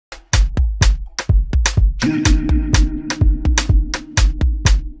Hi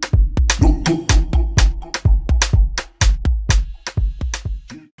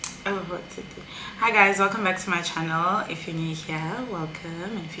guys, welcome back to my channel. If you're new here, welcome,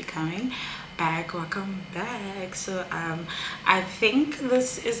 and if you're coming back, welcome back. So I think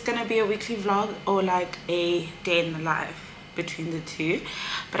this is gonna be a weekly vlog or like a day in the life between the two,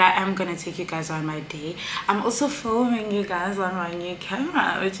 but I am gonna take you guys on my day. I'm also filming you guys on my new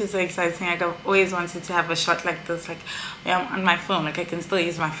camera, which is so exciting. Like, I've always wanted to have a shot like this, like where I'm on my phone, like I can still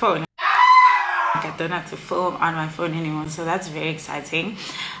use my phone. Like, I don't have to film on my phone anymore, so that's very exciting.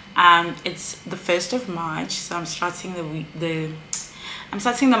 It's the 1st of March, so I'm starting the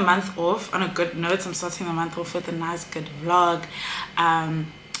month off on a good note. I'm starting the month off with a nice good vlog, and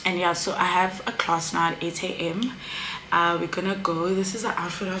yeah, so I have a class now at 8 a.m. We're gonna go. This is the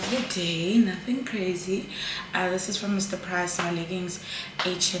outfit of the day, nothing crazy. This is from Mr. Price, my leggings,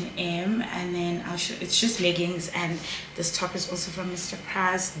 H&M, and then I'll show, it's just leggings, and this top is also from Mr.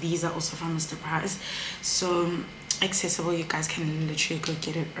 Price. These are also from Mr. Price, so accessible. You guys can literally go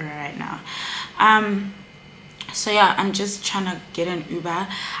get it right now. So yeah, I'm just trying to get an Uber.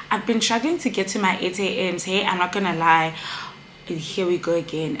 I've been struggling to get to my 8 a.m. Hey, I'm not gonna lie, here we go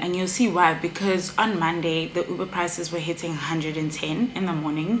again, and you'll see why. Because on Monday the Uber prices were hitting 110 in the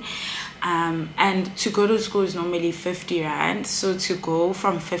morning, and to go to school is normally 50 rand, so to go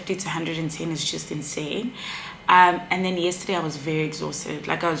from 50 to 110 is just insane. And then yesterday I was very exhausted,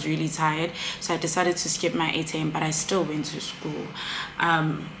 like I was really tired, so I decided to skip my 8 a.m. but I still went to school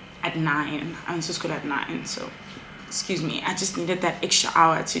at 9. I went to school at 9, so excuse me, I just needed that extra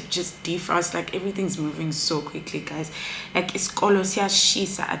hour to just defrost. Like, everything's moving so quickly, guys. Like, it's kolosia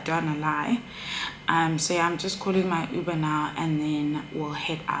shisa, I don't wanna lie. So yeah, I'm just calling my Uber now, and then we'll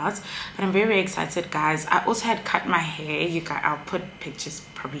head out. But I'm very excited, guys. I also had cut my hair. You guys, I'll put pictures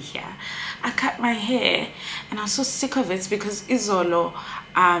probably here. I cut my hair and I was so sick of it because Izolo,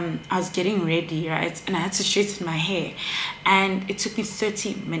 I was getting ready, right, and I had to straighten my hair, and it took me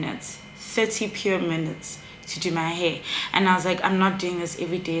 30 minutes, 30 pure minutes to do my hair. And I was like, I'm not doing this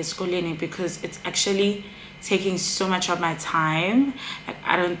every day at school because it's actually taking so much of my time. Like,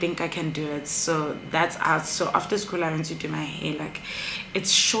 I don't think I can do it. So that's out. So after school I went to do my hair. Like,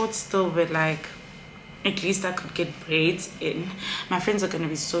 it's short still, but like at least I could get braids in. My friends are gonna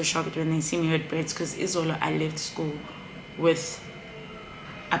be so shocked when they see me with braids, because Izolo, I left school with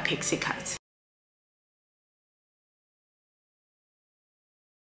a pixie cut.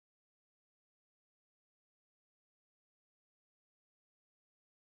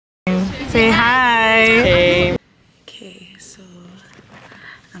 Say hi. Hey. Okay, so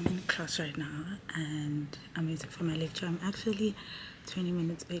I'm in class right now and I'm waiting for my lecture. I'm actually 20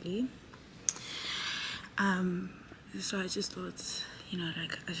 minutes early. So I just thought, you know,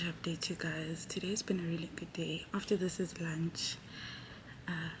 like, I should update you guys. Today's been a really good day. After this is lunch.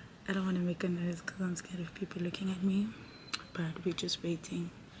 I don't want to make a noise because I'm scared of people looking at me, but we're just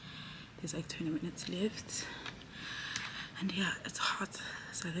waiting. There's like 20 minutes left, and yeah, it's hot,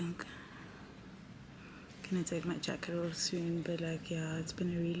 so I think gonna take my jacket off soon. But like, yeah, it's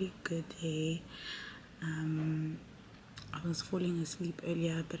been a really good day. I was falling asleep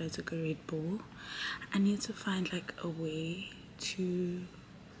earlier, but I took a Red Bull. I need to find like a way to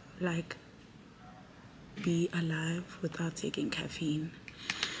like be alive without taking caffeine,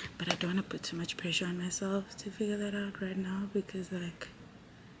 but I don't want to put too much pressure on myself to figure that out right now, because like,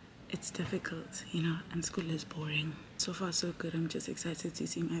 it's difficult, you know, and school is boring. So far so good. I'm just excited to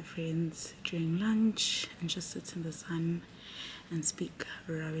see my friends during lunch and just sit in the sun and speak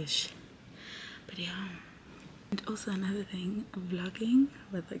rubbish. But yeah, and also another thing, vlogging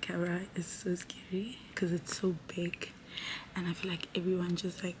with the camera is so scary because it's so big, and I feel like everyone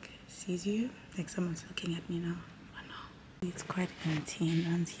just like sees you, like someone's looking at me now. I know it's quite empty and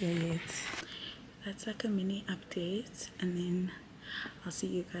no one's here yet. That's like a mini update, and then I'll see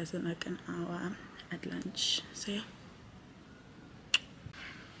you guys in like an hour at lunch. So yeah.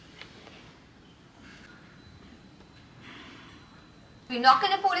 You're not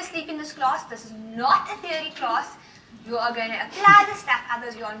going to fall asleep in this class. This is not a theory class. You are going to apply the stuff,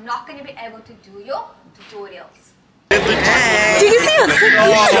 others you are not going to be able to do your tutorials. Did you see what's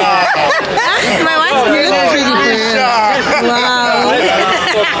my wife looks pretty good. Wow.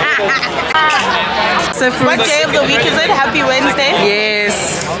 So what day of the week is it? Happy Wednesday?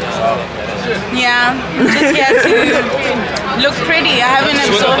 Yes. Yeah, I'm just here to look pretty. I haven't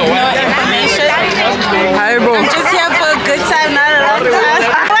absorbed no information. Hi, bro. I'm just here for a good time, not a long time.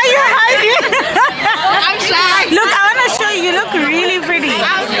 Why are you hiding? I'm shy. Look, I want to show you. You look really pretty.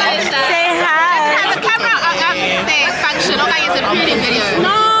 I'm so shy. Say hi. The camera function. Okay, it's a pretty video.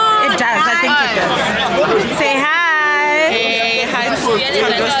 No. It does. I think it does.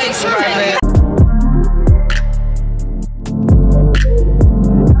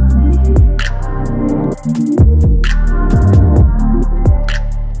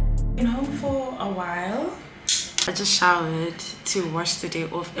 just showered to wash the day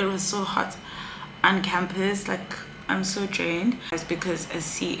off. It was so hot on campus, like I'm so drained. It's because a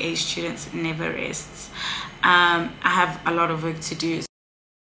CA student never rests. I have a lot of work to do.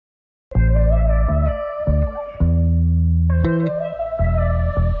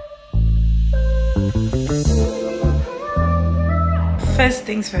 First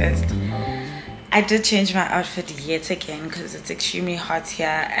things first, I did change my outfit yet again because it's extremely hot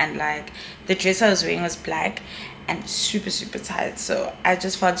here, and like the dress I was wearing was black and super tight, so I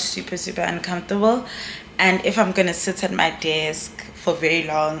just felt super uncomfortable. And if I'm gonna sit at my desk for very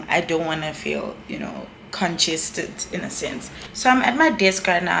long, I don't want to feel, you know, congested in a sense. So I'm at my desk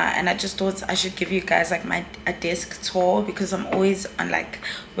right now, and I just thought I should give you guys like a desk tour, because I'm always on like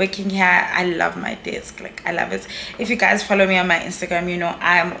working here. I love my desk, like I love it. If you guys follow me on my Instagram, you know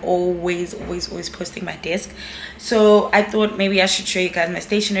I'm always posting my desk. So I thought maybe I should show you guys my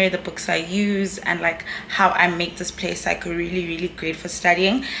stationery, the books I use, and like how I make this place like really great for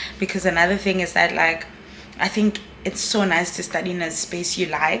studying. Because another thing is that like I think it's so nice to study in a space you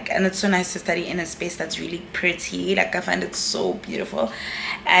like, and it's so nice to study in a space that's really pretty. Like I find it so beautiful,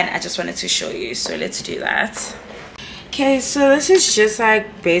 and I just wanted to show you, so let's do that. Okay, so this is just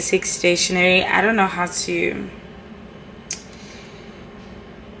like basic stationery. I don't know how to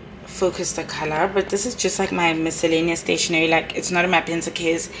focus the color, but this is just like my miscellaneous stationery. Like it's not in my pencil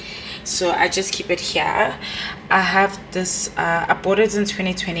case, so I just keep it here. I have this I bought it in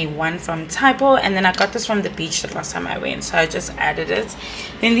 2021 from Typo, and then I got this from the beach the last time I went, so I just added it.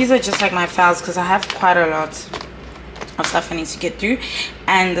 Then these are just like my files, because I have quite a lot of stuff I need to get through.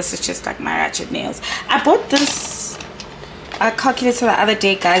 And this is just like my ratchet nails. I bought this calculator the other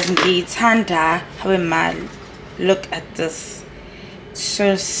day, guys, in the Tanda. Look at this,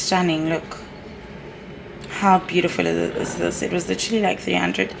 so stunning. Look how beautiful is this. It was literally like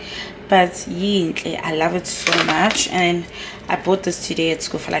 300, but I love it so much. And I bought this today at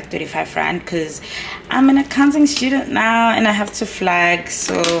school for like 35 rand, because I'm an accounting student now and I have to flag,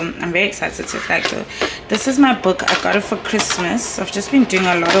 so I'm very excited to flag. So this is my book. I got it for Christmas. I've just been doing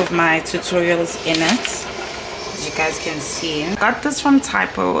a lot of my tutorials in it, as you guys can see. I got this from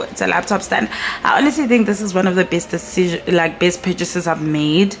Typo. It's a laptop stand. I honestly think this is one of the best best purchases I've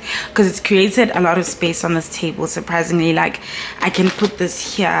made, because it's created a lot of space on this table. Surprisingly, like I can put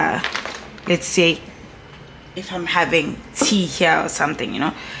this here, let's say if I'm having tea here or something, you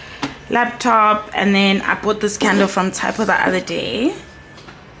know, laptop. And then I bought this candle from Typo the other day,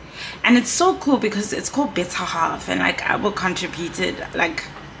 and it's so cool because it's called Better Half, and like I will contributed like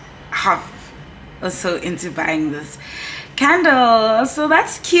half also into buying this candle. So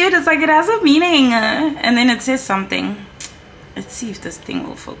that's cute. It's like it has a meaning, and then it says something. Let's see if this thing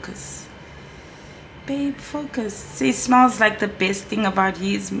will focus. Babe, focus. It smells like the best thing about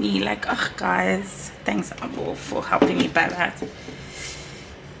you is me. Like, oh guys, thanks Abo for helping me buy that.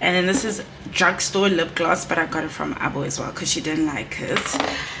 And then this is drugstore lip gloss, but I got it from Abo as well because she didn't like it.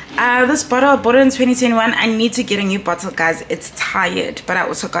 This bottle I bought it in 2021. I need to get a new bottle, guys. It's tired. But I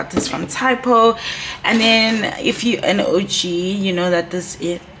also got this from Typo. And then if you're an OG, you know that this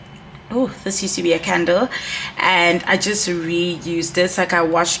used to be a candle, and I just reused this. Like I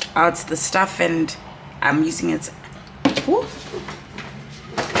washed out the stuff and I'm using it. Ooh.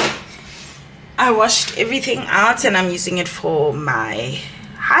 I washed everything out and I'm using it for my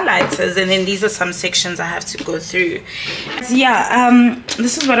highlighters. And then these are some sections I have to go through. So yeah,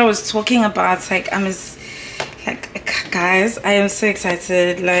 this is what I was talking about. Like guys, I am so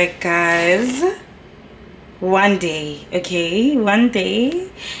excited. Like guys, one day, okay, one day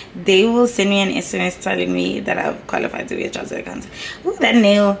they will send me an SMS telling me that I've qualified to be a chartered accountant. Ooh, that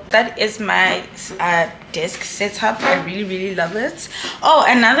nail. That is my desk setup. I really love it. Oh,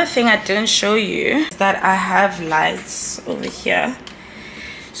 another thing I didn't show you is that I have lights over here.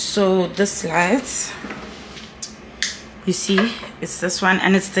 So this light, you see, it's this one,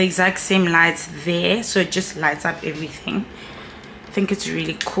 and it's the exact same lights there, so it just lights up everything. I think it's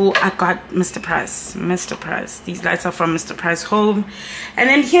really cool. I got Mr. Price. These lights are from Mr. Price Home. And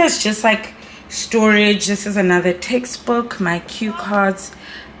then here's just like storage. This is another textbook, my cue cards,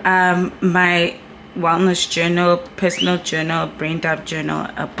 my wellness journal, personal journal, brain dump journal,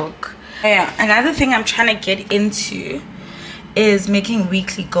 a book. Yeah, another thing I'm trying to get into is making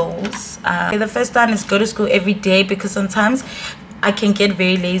weekly goals. The first one is go to school every day, because sometimes I can get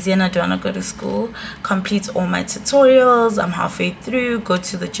very lazy and I don't want to go to school. Complete all my tutorials. I'm halfway through. Go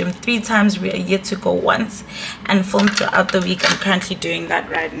to the gym 3 times. We are yet to go once. And film throughout the week. I'm currently doing that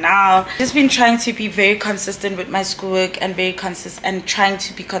right now. Just been trying to be very consistent with my schoolwork and trying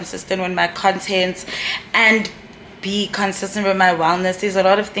to be consistent with my content. And be consistent with my wellness. There's a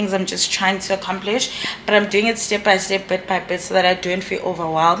lot of things I'm just trying to accomplish, but I'm doing it step by step, bit by bit, so that I don't feel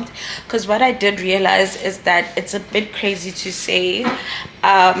overwhelmed. Because what I did realize is that it's a bit crazy to say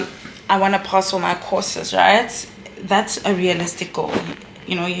I want to pass all my courses, right? That's a realistic goal.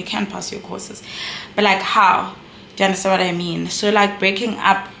 You know, you can pass your courses, but like, how? Do you understand what I mean? So like breaking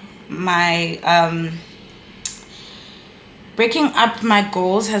up my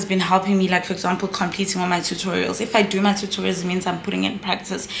goals has been helping me. Like, for example, completing all my tutorials. If I do my tutorials, it means I'm putting in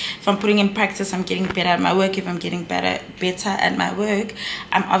practice. If I'm putting in practice, I'm getting better at my work. If I'm getting better at my work,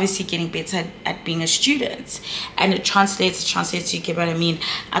 I'm obviously getting better at being a student. And it translates, you get what I mean?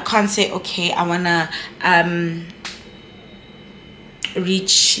 I can't say, okay, I want to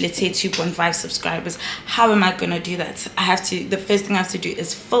reach, let's say, 2.5 subscribers. How am I gonna do that? The first thing I have to do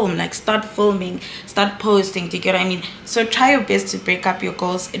is film, like start filming, start posting. Do you get what I mean? So try your best to break up your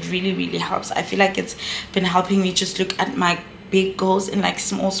goals. It really, really helps. I feel like it's been helping me just look at my big goals in like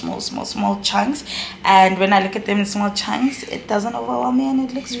small chunks, and when I look at them in small chunks, it doesn't overwhelm me, and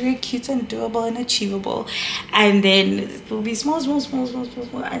it looks very cute and doable and achievable. And then it will be small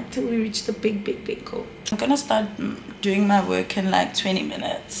until we reach the big goal. I'm gonna start doing my work in like 20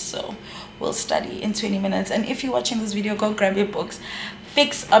 minutes, so we'll study in 20 minutes. And if you're watching this video, go grab your books,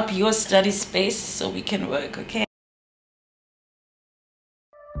 fix up your study space so we can work, okay?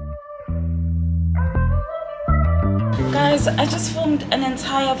 Guys, I just filmed an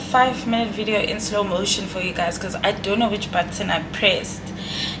entire 5-minute video in slow motion for you guys because I don't know which button I pressed.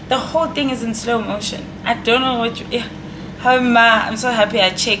 The whole thing is in slow motion. I don't know what I'm so happy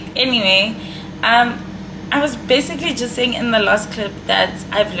I checked. Anyway, I was basically just saying in the last clip that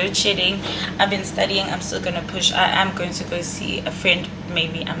I've load shedding. I've been studying. I'm still gonna push. I am going to go see a friend,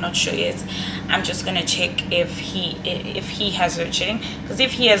 maybe. I'm not sure yet. I'm just gonna check if he has load shedding, because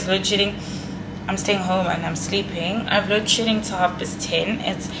if he has load shedding, I'm staying home and I'm sleeping. I've load shedding till 10:30.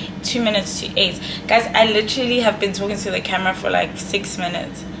 It's 2 minutes to 8. Guys, I literally have been talking to the camera for like 6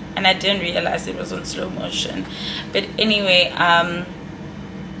 minutes and I didn't realize it was on slow motion. But anyway,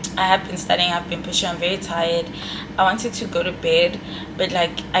 I have been studying, I've been pushing, I'm very tired. I wanted to go to bed, but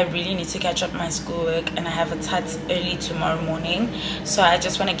like I really need to catch up my schoolwork, and I have a tat early tomorrow morning, so I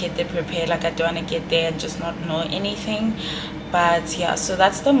just want to get there prepared. Like, I don't want to get there and just not know anything. But yeah, so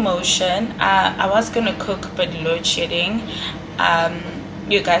that's the motion. I was gonna cook, but load shedding.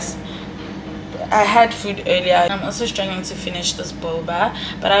 You guys, I had food earlier. I'm also struggling to finish this boba,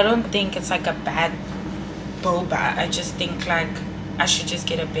 but I don't think it's like a bad boba. I just think like I should just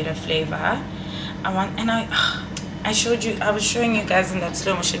get a better flavor. I showed you, I was showing you guys in that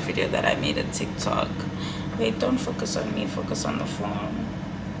slow motion video that I made a TikTok. Wait, don't focus on me, focus on the phone.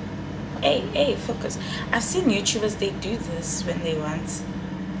 Hey, focus. I've seen YouTubers, they do this when they want,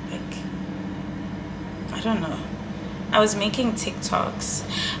 like, I don't know. I was making TikToks,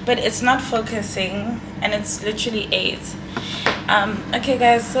 but it's not focusing, and it's literally 8. Okay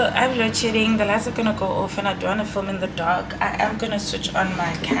guys, so I'm load shedding. The lights are gonna go off and I don't want to film in the dark. I am gonna switch on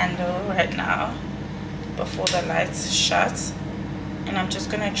my candle right now before the lights shut, and I'm just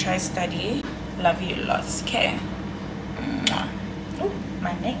gonna try study. Love you lots, okay? Oh,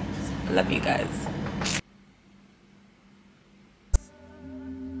 my nails. Love you guys.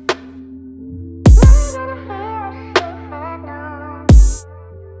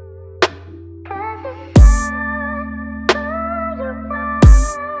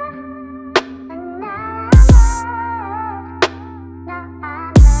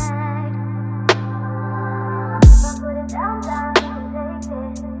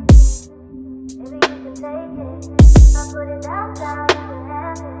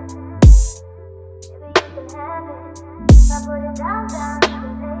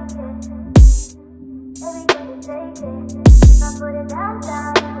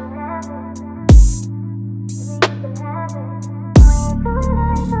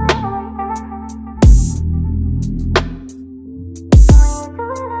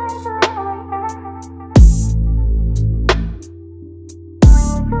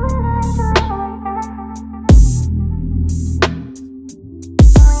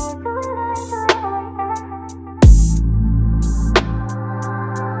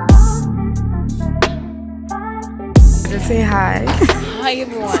 Say hi. Hi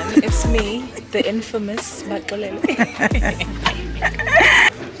everyone, it's me, the infamous Makolele.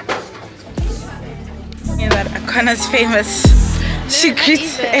 You know that Akona's famous. She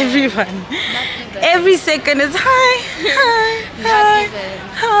greets everyone. Every second is hi.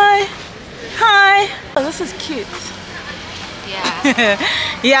 Oh, this is cute. Yeah.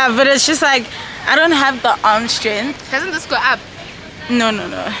 Yeah, but it's just like I don't have the arm strength. Doesn't this go up? No.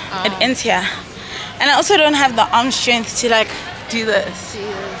 Oh. It ends here. And I also don't have the arm strength to like do this.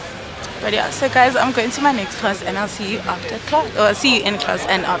 But yeah, so guys, I'm going to my next class and I'll see you after class, or I'll see you in class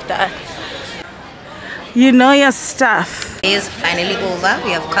and after. You know your stuff. It is finally over.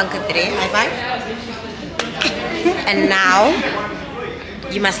 We have conquered the day. High five. And now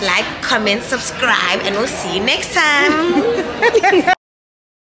you must like, comment, subscribe, and we'll see you next time.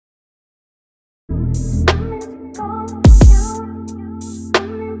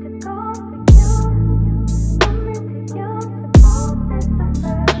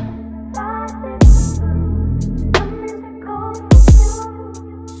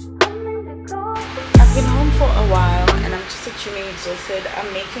 Exhausted.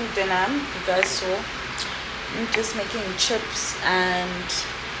 I'm making dinner. You guys saw. I'm just making chips and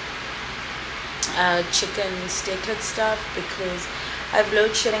chicken steaklet stuff because I have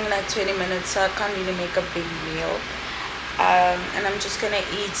load shedding in like 20 minutes, so I can't really make a big meal. And I'm just gonna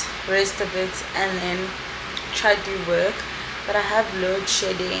eat, rest a bit, and then try to do work. But I have load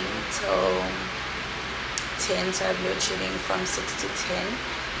shedding till 10, so I have load shedding from 6 to 10.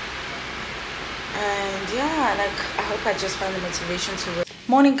 And yeah, like I hope I just find the motivation to work.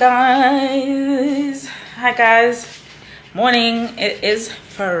 Morning guys. Hi guys. Morning. It is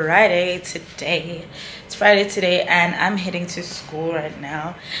Friday today. It's Friday today and I'm heading to school right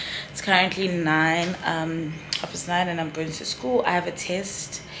now. It's currently 9 9 and I'm going to school. I have a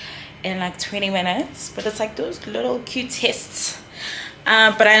test in like 20 minutes, but it's like those little cute tests.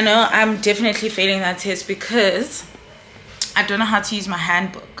 But I know I'm definitely failing that test because I don't know how to use my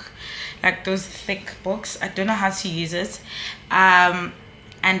handbook. Like those thick books, I don't know how to use it. And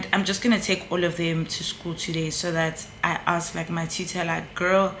I'm just gonna take all of them to school today so that I ask like my tutor, like,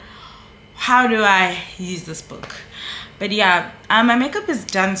 girl, how do I use this book? But yeah, my makeup is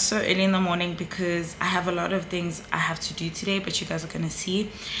done so early in the morning because I have a lot of things I have to do today, but you guys are gonna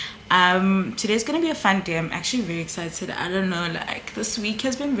see. Today's gonna be a fun day. I'm actually very excited. I don't know, like this week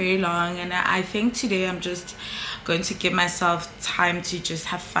has been very long and I think today I'm just going to give myself time to just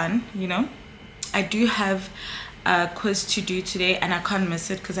have fun, you know. I do have a quiz to do today and I can't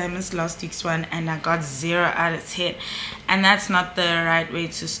miss it because I missed last week's one and I got 0 out of 10, and that's not the right way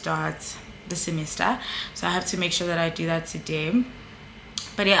to start the semester, so I have to make sure that I do that today.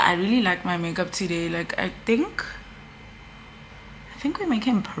 But yeah, I really like my makeup today. Like I think we're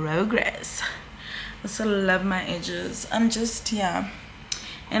making progress. I also love my edges. I'm just, yeah,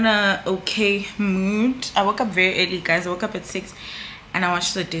 in a okay mood. I woke up very early, guys. I woke up at 6 and I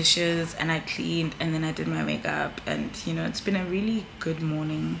washed the dishes and I cleaned and then I did my makeup, and you know, it's been a really good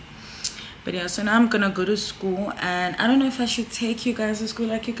morning. But yeah, so now I'm gonna go to school and I don't know if I should take you guys to school.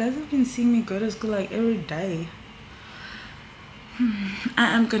 Like you guys have been seeing me go to school like every day.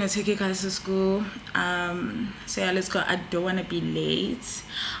 I am gonna take you guys to school. So yeah, let's go. I don't want to be late.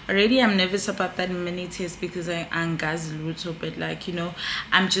 Already I'm nervous about that mini test because I angas luto, but like, you know,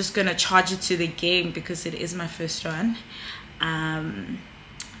 I'm just gonna charge it to the game because it is my first one.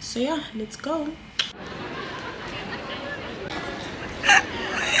 So yeah, let's go.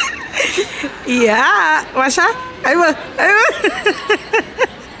 Yeah, Washa,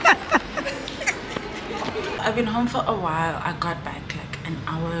 I've been home for a while. I got back like an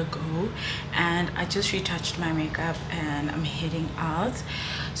hour ago and I just retouched my makeup and I'm heading out.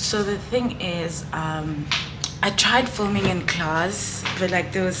 So the thing is, I tried filming in class, but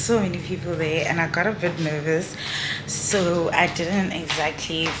like there was so many people there and I got a bit nervous, so I didn't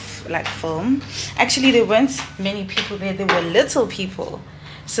exactly like film. Actually, there weren't many people there, there were little people,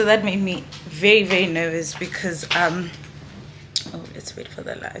 so that made me very, very nervous because oh, let's wait for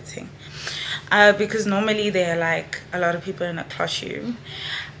the lighting. Because normally there are like a lot of people in a classroom,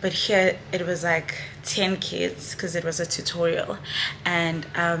 but here it was like 10 kids because it was a tutorial, and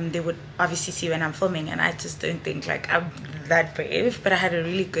they would obviously see when I'm filming, and I just don't think like I'm that brave. But I had a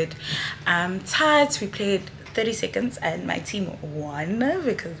really good tight. We played 30 seconds and my team won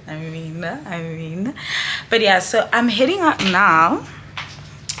because I mean. But yeah, so I'm heading out now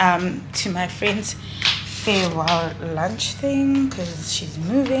to my friend's farewell lunch thing because she's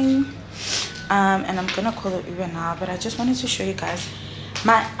moving. And I'm gonna call it Uber now, but I just wanted to show you guys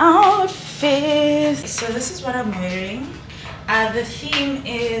my outfit. So this is what I'm wearing. The theme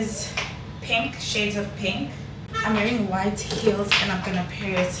is pink, shades of pink. I'm wearing white heels and I'm gonna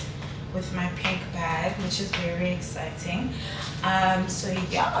pair it with my pink bag, which is very exciting. So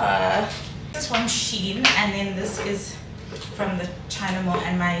yeah, this one Shein, and then this is from the China Mall,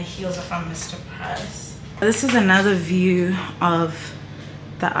 and my heels are from Mr. Price. This is another view of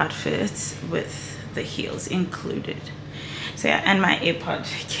the outfit with the heels included. So yeah, and my AirPod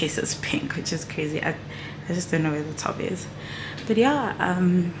case is pink, which is crazy. I just don't know where the top is. But yeah,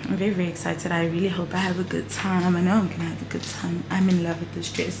 I'm very excited. I really hope I have a good time. I know I'm gonna have a good time. I'm in love with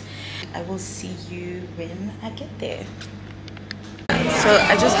this dress. I will see you when I get there. So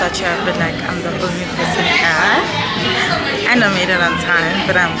I just got here, but like I'm the only person here, and I made it on time,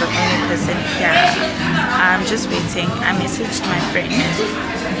 but I'm the only person here. I'm just waiting. I messaged my friend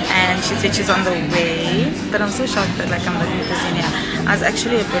and she said she's on the way, but I'm so shocked that like I'm the only person here. I was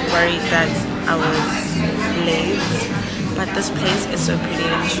actually a bit worried that I was late, but this place is so pretty.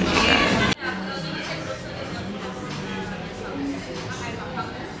 Let me show you guys.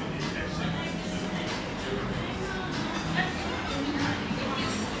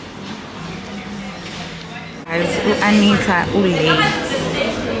 Anita Uli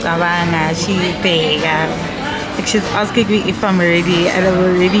she like she's asking me if I'm ready, and I'm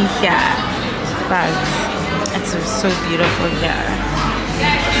already here, but it's so beautiful here.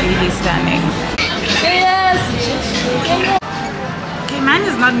 It's really stunning. Yes. Okay, mine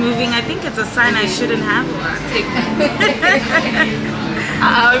is not moving. I think it's a sign I shouldn't have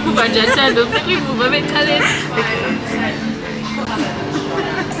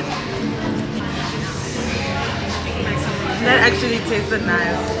That actually tasted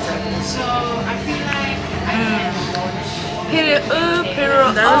nice. So I feel like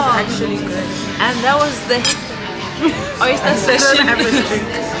that was actually good. And that was the oyster session. I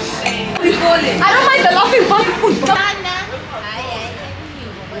don't mind the laughing one.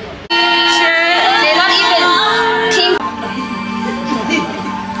 They're not even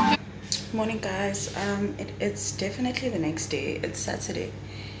morning, guys. It's definitely the next day. It's Saturday.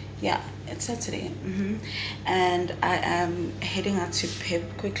 Yeah, it's Saturday. And I am heading out to Pep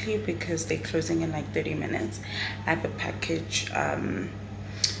quickly because they're closing in like 30 minutes. I have a package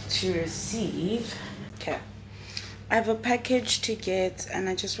to receive. Okay, I have a package to get, and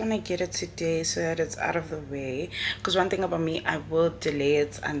I just want to get it today so that it's out of the way, because one thing about me, I will delay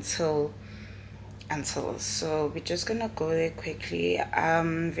it until so we're just gonna go there quickly.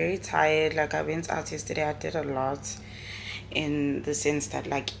 I'm very tired. Like I went out yesterday, I did a lot, in the sense that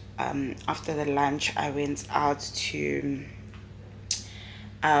like after the lunch I went out to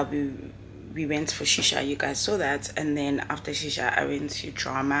we went for shisha, you guys saw that, and then after shisha I went to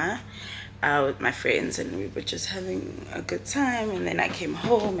drama with my friends, and we were just having a good time, and then I came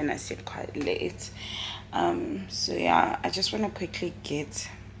home and I stayed quite late. So yeah, I just want to quickly get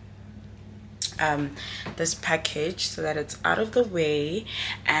this package so that it's out of the way,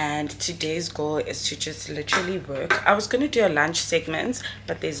 and today's goal is to just literally work. I was going to do a lunch segment,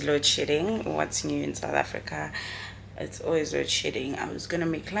 but there's load shedding. What's new in South Africa? It's always load shedding. I was going to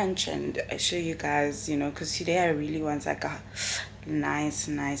make lunch and I show you guys, you know, because today I really want like a nice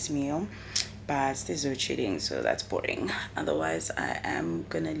meal, but there's load shedding, so that's boring. Otherwise I am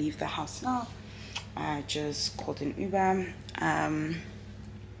gonna leave the house now. I just called an Uber,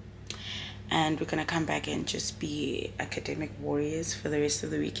 and we're gonna come back and just be academic warriors for the rest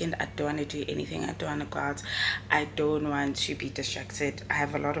of the weekend. I don't want to do anything. I don't want to go out. I don't want to be distracted. I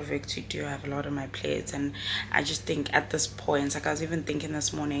have a lot of work to do. I have a lot on my plate, and I just think at this point, like I was even thinking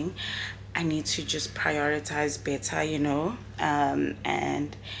this morning, I need to just prioritize better, you know,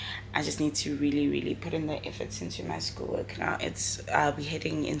 and I just need to really put in the efforts into my schoolwork. Now it's we're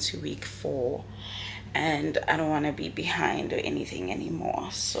heading into week 4, and I don't want to be behind or anything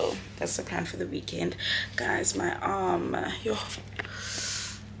anymore. So that's the plan for the weekend, guys. My arm,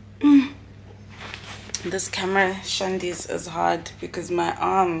 this camera shandies is hard because my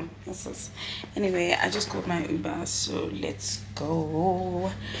arm, anyway, I just called my Uber, so let's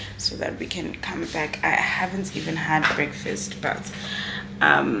go so that we can come back. I haven't even had breakfast, but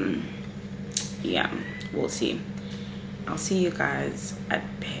yeah, we'll see. I'll see you guys at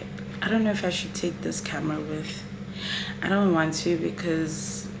Pep. I don't know if I should take this camera with. I don't want to,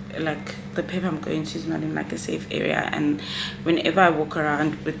 because like the Pep I'm going to is not in like a safe area, and whenever I walk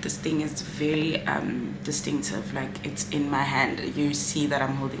around with this thing, it's very distinctive. Like it's in my hand, you see that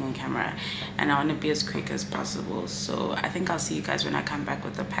I'm holding a camera, and I want to be as quick as possible. So I think I'll see you guys when I come back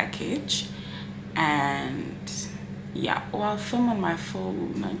with the package. And yeah, or I'll film on my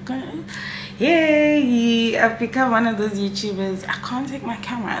phone. Okay. Yay, I've become one of those YouTubers. I can't take my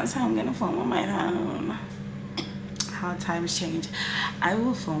camera, so I'm gonna film on my phone. How times change. I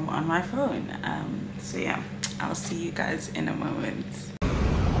will film on my phone. So yeah, I'll see you guys in a moment.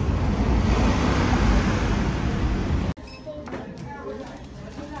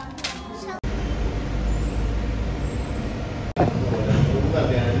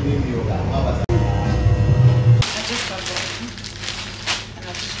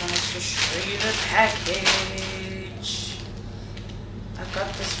 Package. I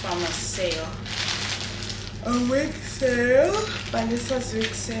got this from a sale. a wig sale, Balisa's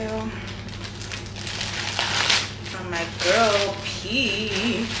wig sale from my girl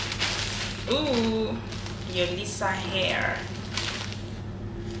P. Ooh, your Lisa hair.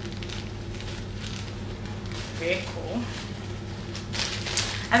 Very cool.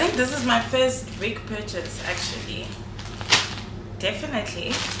 I think this is my first wig purchase actually. Definitely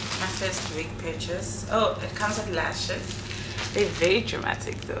my first wig purchase. Oh, it comes with lashes. They're very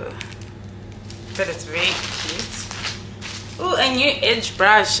dramatic though, but it's very cute. Oh, a new edge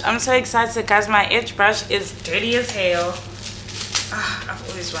brush. I'm so excited guys. My edge brush is dirty as hell. I've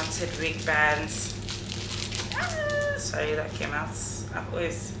always wanted wig bands. Sorry, that came out.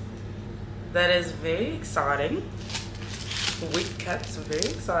 That is very exciting. Wig cuts,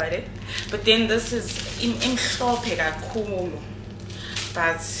 very excited. But then this is in cool.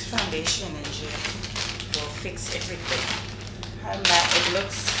 But foundation and will fix everything. It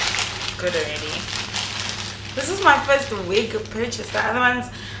looks good already. This is my first wig purchase. The other ones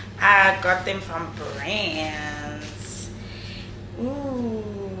I got them from brands.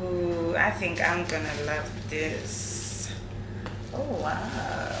 Ooh, I think I'm gonna love this. Oh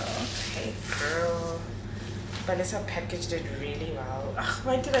wow, okay girl. But this packaged it really well.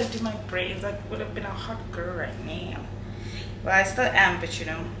 Why did I do my braids? I would have been a hot girl right now. Well, I still am, but you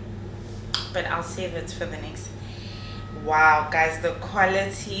know, but I'll save it for the next. Wow guys, the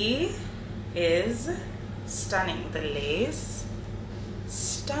quality is stunning. The lace,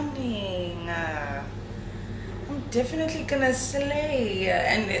 stunning. I'm definitely gonna slay.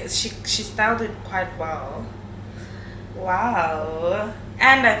 And she styled it quite well. Wow.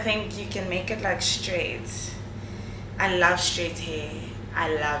 And I think you can make it like straight. I love straight hair. I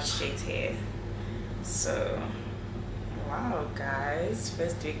love straight hair. So wow guys,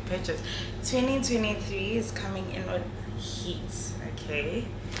 first wig purchase. 2023 is coming in with heat. Okay,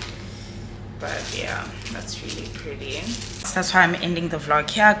 but yeah, that's really pretty. That's why I'm ending the vlog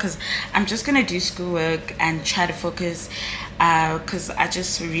here, because I'm just gonna do schoolwork and try to focus, because I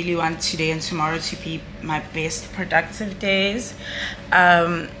just really want today and tomorrow to be my best productive days.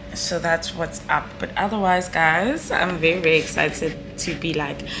 So that's what's up. But otherwise guys, I'm very excited to be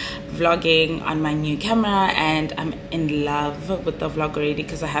like vlogging on my new camera, and I'm in love with the vlog already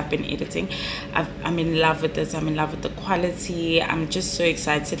because I have been editing. I'm in love with this. I'm in love with the quality. I'm just so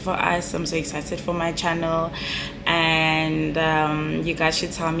excited for us. I'm so excited for my channel, and you guys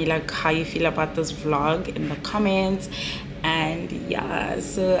should tell me like how you feel about this vlog in the comments. And yeah,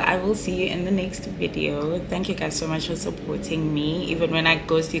 so I will see you in the next video. Thank you guys so much for supporting me, even when I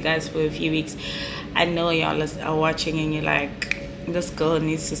ghost you guys for a few weeks. I know y'all are watching and you're like, this girl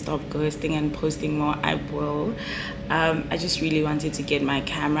needs to stop ghosting and posting more. I will. I just really wanted to get my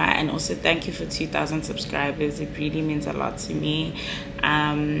camera, and also thank you for 2,000 subscribers. It really means a lot to me.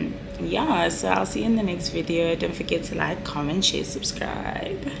 Yeah, so I'll see you in the next video. Don't forget to like, comment, share,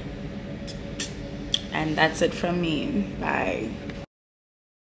 subscribe. And that's it from me. Bye.